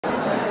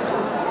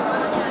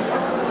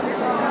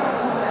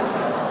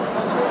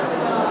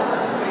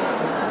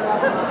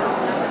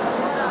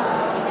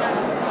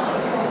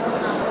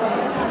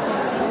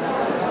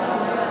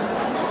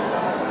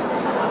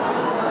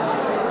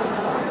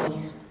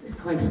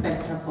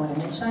spektra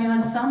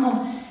poremećaja.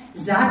 Samo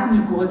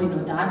zadnjih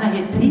godinu dana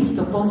je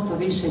 300%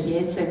 više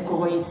djece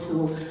koji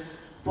su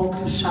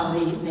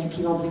pokušali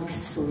neki oblik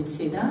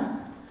suicida.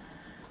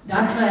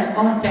 Dakle,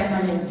 ova tema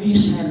je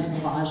više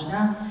nego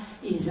važna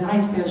i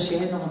zaista još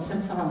jednom od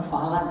srca vam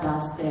hvala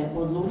da ste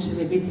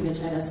odlučili biti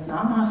večeras s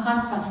nama.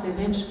 Harfa se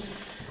već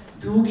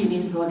dugi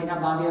niz godina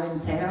bavi ovim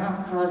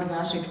temama, kroz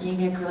naše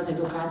knjige, kroz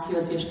edukaciju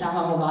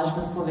osvještavamo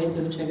važnost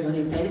povezujućeg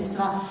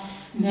roditeljstva.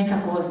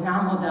 Nekako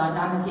znamo da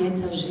danas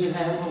djeca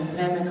žive u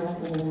vremenu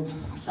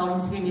sa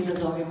ovim svim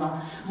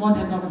izazovima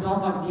modernog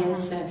doba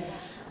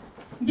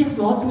gdje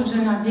su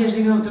otuđena, gdje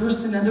žive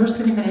na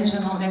društvenim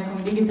mrežama, u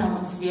nekom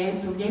digitalnom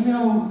svijetu, gdje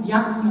imaju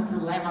jako puno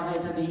problema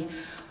vezanih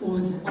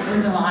uz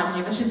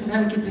obrazovanje, vrši se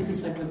veliki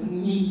pritisak od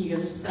njih i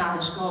od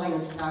strane škole i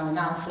od strane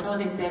nas,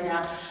 roditelja,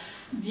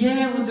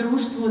 gdje u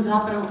društvu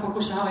zapravo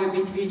pokušavaju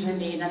biti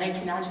viđeni na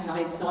neki način,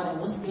 ali to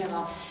ne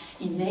uspijeva.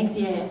 I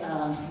negdje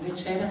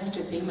večeras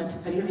ćete imati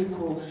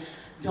priliku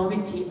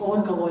dobiti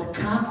odgovor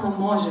kako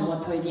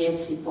možemo toj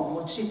djeci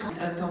pomoći.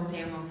 Tom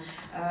temom.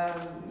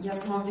 Ja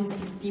sam ovdje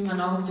ispred tima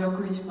Novak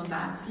Đoković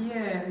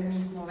Fondacije.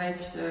 Mi smo već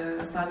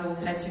sada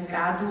u 3.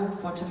 gradu,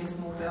 počeli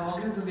smo u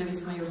Beogradu, bili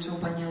smo juče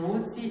u Banja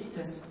Luci, to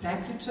jest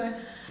prekjuče.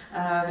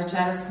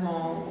 Večera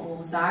smo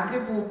u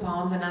Zagrebu, pa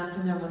onda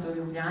nastavljamo do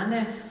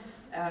Ljubljane.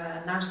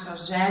 Naša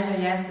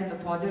želja jeste da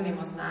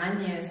podelimo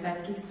znanje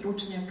svetskih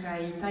stručnjaka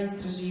i ta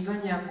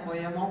istraživanja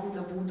koja mogu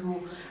da budu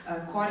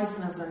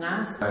korisna za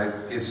nas.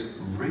 It's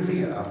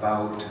really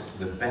about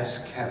the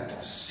best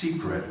kept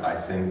secret, I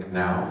think,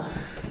 now,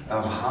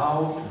 of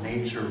how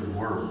nature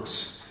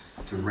works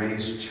to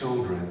raise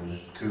children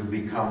to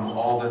become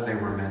all that they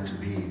were meant to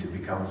be, to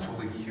become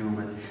fully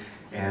human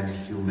and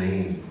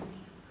humane.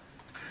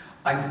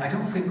 I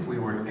don't think we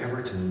were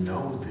ever to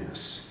know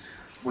this.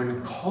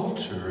 When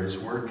culture is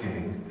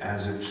working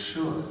as it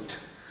should,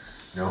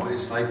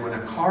 it's like when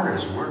a car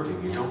is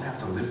working, you don't have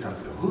to lift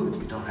up the hood,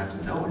 you don't have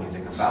to know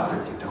anything about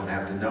it, you don't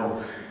have to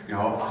know,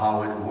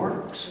 how it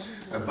works.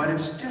 But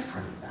it's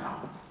different now.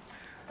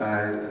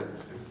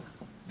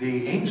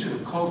 The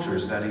ancient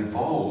cultures that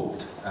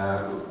evolved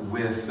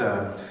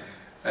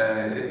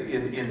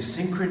in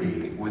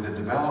synchrony with the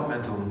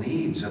developmental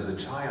needs of the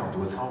child,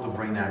 with how the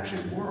brain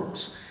actually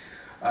works,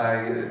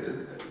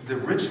 the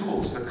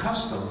rituals, the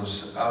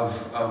customs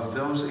of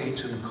those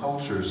ancient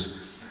cultures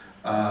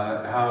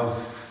have,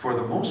 for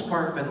the most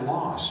part, been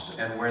lost.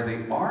 And where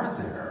they are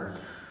there,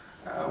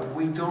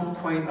 we don't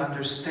quite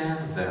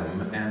understand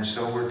them, and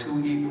so we're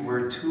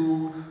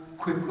too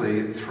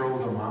quickly throw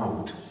them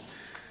out.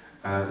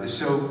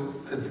 So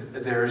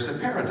there's a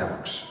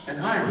paradox, an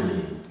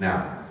irony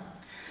now.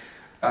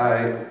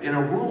 In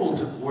a world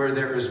where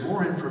there is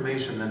more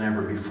information than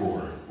ever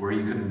before, where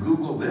you can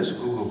Google this,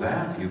 Google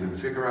that, you can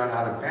figure out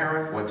how to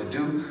parent, what to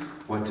do,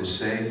 what to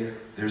say,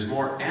 there's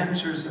more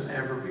answers than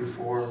ever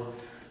before,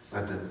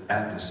 but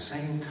at the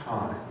same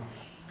time,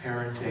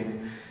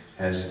 parenting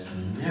has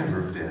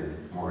never been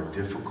more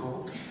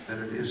difficult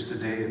than it is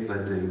today. It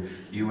led the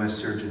U.S.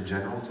 Surgeon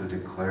General to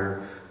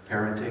declare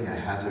parenting a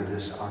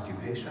hazardous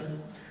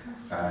occupation.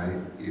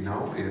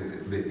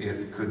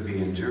 It could be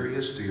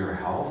injurious to your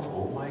health.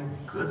 Oh my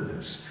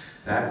goodness,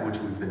 that which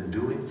we've been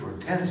doing for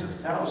tens of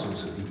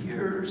thousands of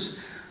years,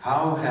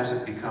 how has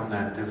it become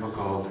that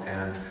difficult?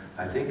 And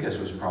I think, as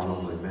was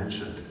probably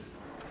mentioned,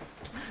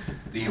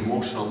 the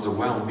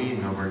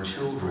well-being of our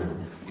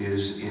children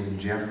is in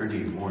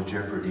jeopardy, more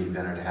jeopardy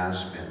than it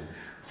has been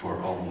for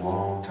a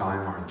long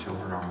time. Our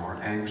children are more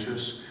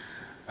anxious.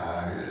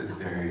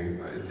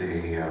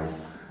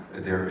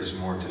 There is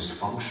more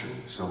dysfunction.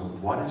 So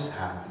what is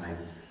happening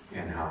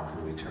and how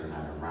can we turn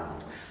that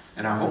around?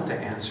 And I hope to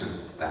answer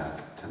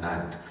that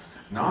tonight.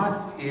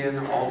 Not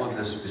in all of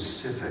the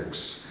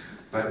specifics,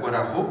 but what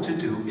I hope to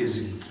do is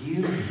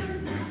give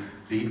you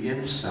the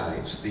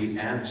insights, the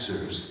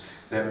answers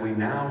that we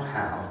now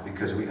have,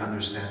 because we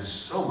understand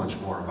so much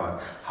more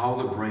about how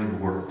the brain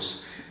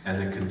works and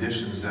the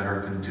conditions that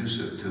are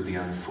conducive to the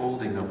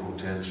unfolding of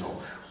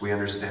potential. We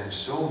understand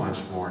so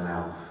much more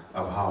now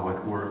of how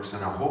it works,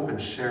 and I hope in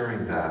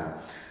sharing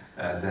that,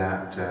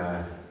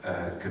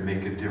 can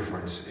make a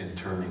difference in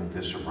turning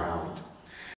this around.